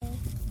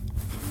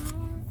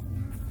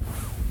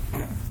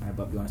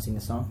up. You want to sing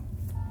a song?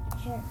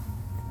 Sure.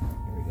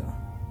 Here we go.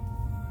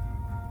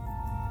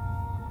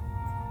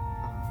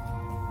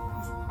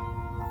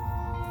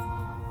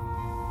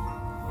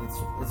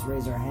 Let's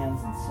raise our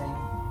hands and sing.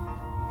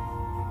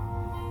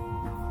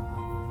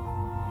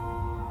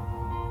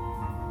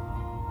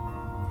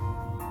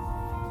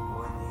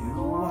 When you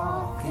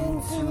walk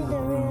into the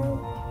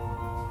room,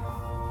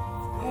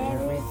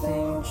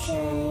 everything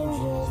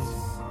changes.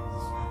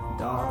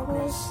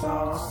 Darkness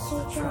starts to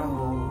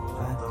tremble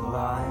at the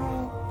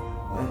light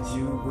that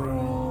you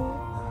bring.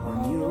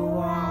 When you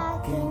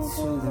walk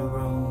into the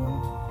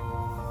room,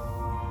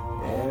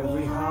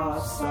 every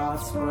heart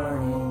starts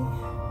burning.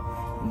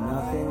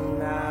 Nothing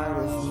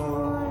matters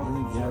more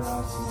than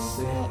just to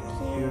sit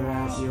here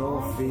at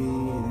your feet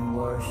and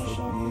worship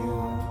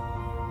you.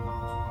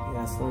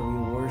 Yes, Lord, we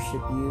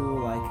worship you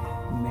like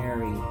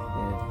Mary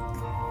did.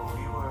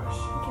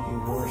 We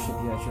worship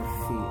you at your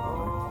feet,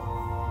 Lord.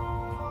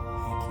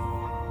 Thank you.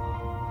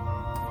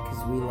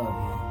 Because we love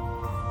you.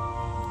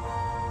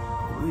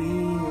 We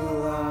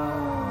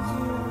love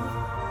you.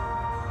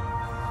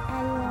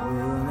 And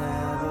we'll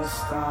never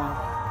stop.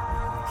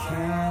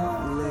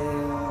 Can't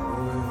live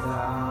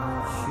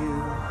without you,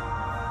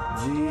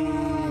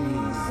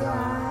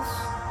 Jesus.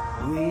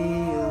 We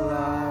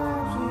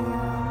love you,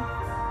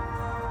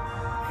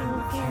 and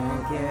we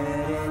can't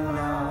get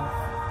enough.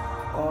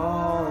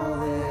 All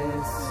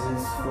this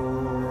is for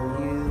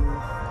you,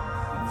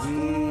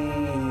 Jesus.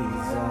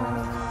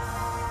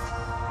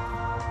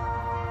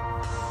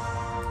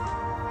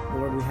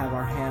 Lord, we have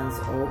our hands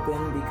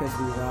open because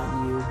we want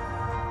you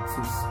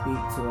to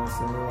speak to us,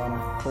 and we want to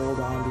hold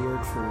on to your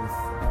truth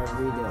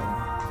every day.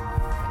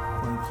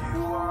 Thank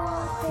you.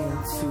 Walk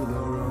into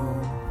the room,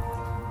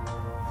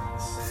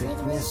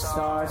 sickness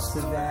starts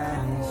to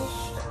vanish,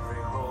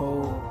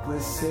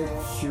 hopeless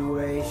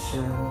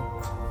situation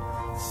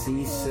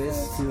ceases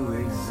to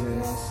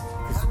exist.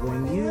 'Cause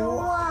when you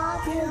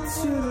walk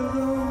into the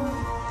room,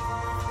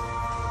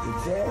 the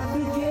dead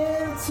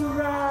begin to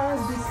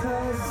rise,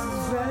 because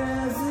it's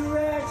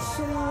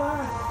resurrection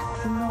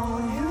life and all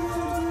you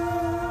do.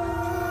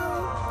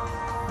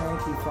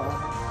 Thank you,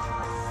 Father.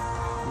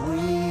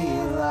 We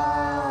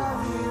love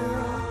you,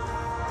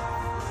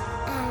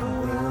 and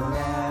we'll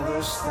never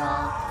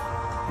stop.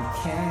 We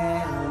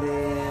can't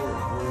live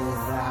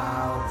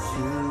without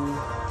you,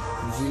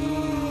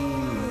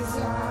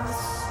 Jesus.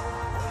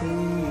 We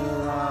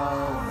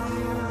love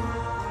you,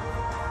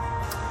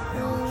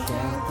 and we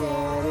can't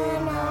get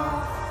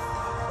enough.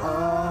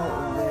 All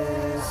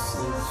this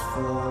is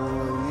for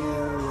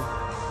you,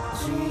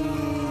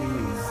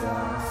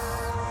 Jesus.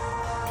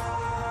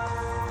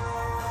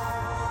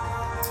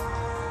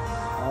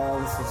 All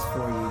this is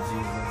for you,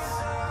 Jesus.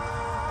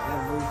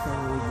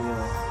 Everything we do.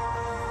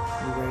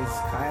 We raise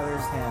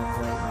Kyler's hands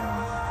right now.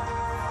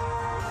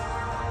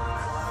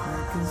 We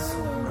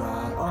consume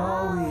God,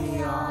 all we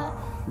are.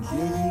 We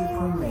give you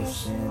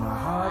permission. Our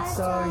hearts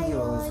are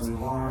yours. We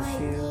want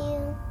you.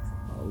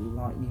 Oh, we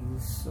want you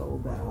so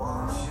bad. We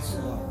want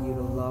you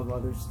to love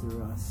others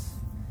through us.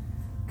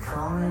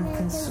 Come and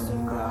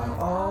consume God,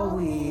 all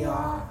we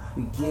are.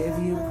 We give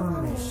you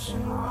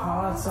permission. Our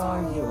hearts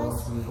are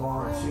yours. We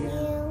want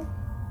you.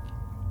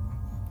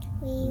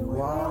 We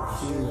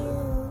want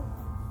you.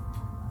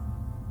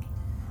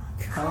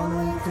 Come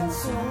and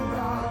consume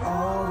God,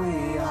 all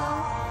we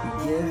are. We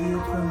give you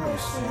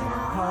permission.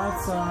 Our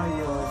hearts are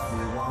yours.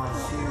 We want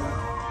you.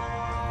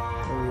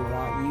 And we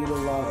want you to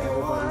love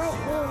everybody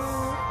through us.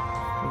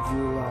 Would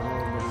you love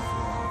everybody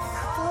through us?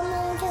 Come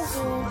and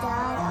consume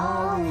God,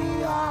 All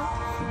we are.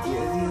 We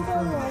give you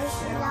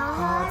permission. Our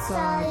hearts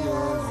are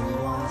yours. We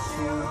want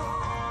you.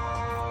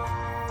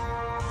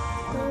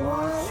 We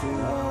want you,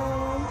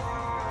 Lord.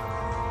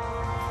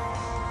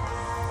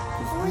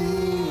 'Cause we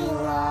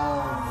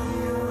love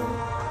you,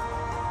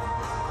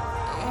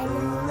 and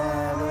we'll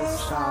never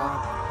stop.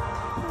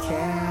 We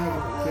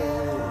can't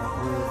live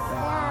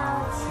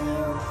without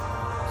you,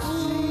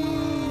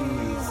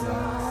 Jesus.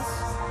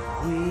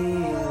 We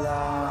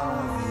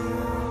love you,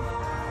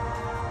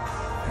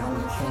 and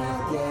we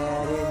can't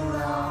get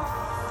enough.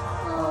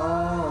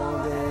 All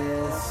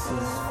this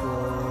is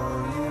for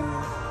you,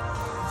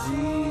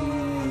 Jesus.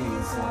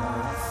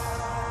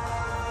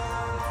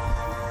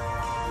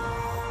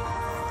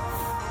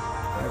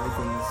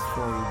 Everything is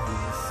for you,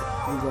 Jesus.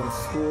 We go to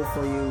school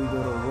for you. We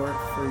go to work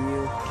for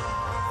you.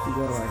 We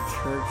go to our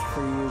church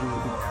for you.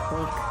 We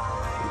cook.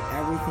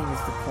 Everything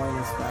is to point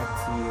us back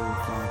to you,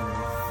 Father.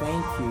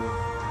 Thank you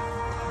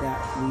that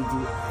we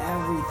do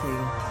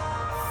everything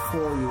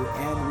for you,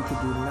 and we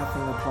could do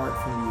nothing apart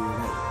from you.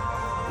 That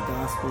the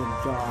Gospel of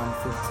John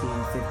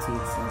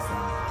 15:15 says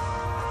that.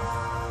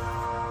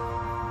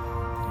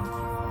 Thank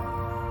you, Father.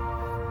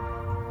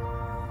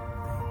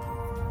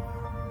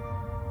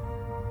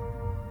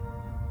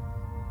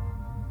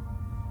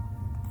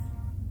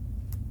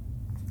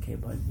 Okay,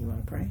 bud, you want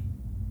to pray?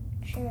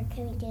 Sure,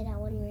 can we do that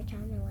one more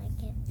time? I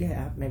like it.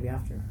 Yeah, maybe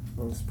after.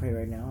 Well, let's pray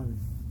right now, and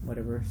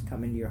whatever's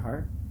coming to your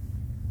heart.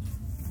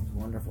 It's a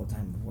wonderful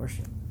time of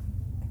worship.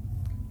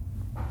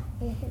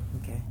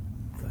 Okay,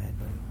 go ahead,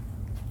 buddy.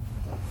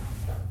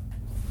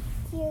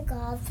 you,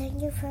 God.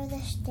 Thank you for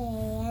this day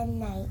and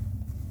night.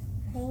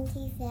 Thank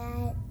you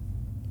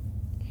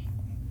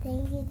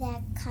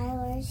that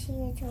Kyler is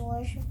here to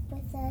worship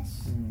with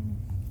us.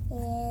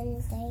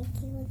 And thank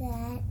you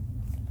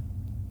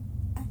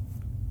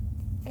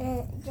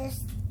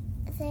just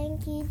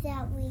thank you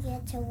that we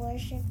get to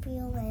worship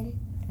you, and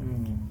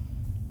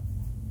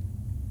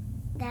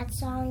that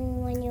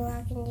song, when you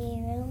walk into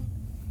your room,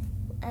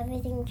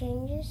 everything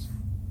changes.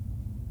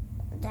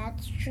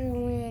 That's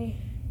true, and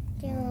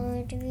dear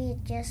Lord, we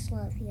just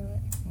love you.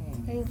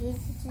 In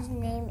Jesus'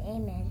 name,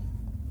 amen.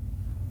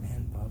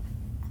 Man, Bob.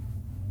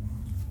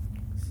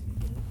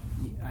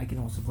 I can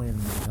also play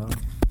the dog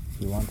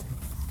if you want to.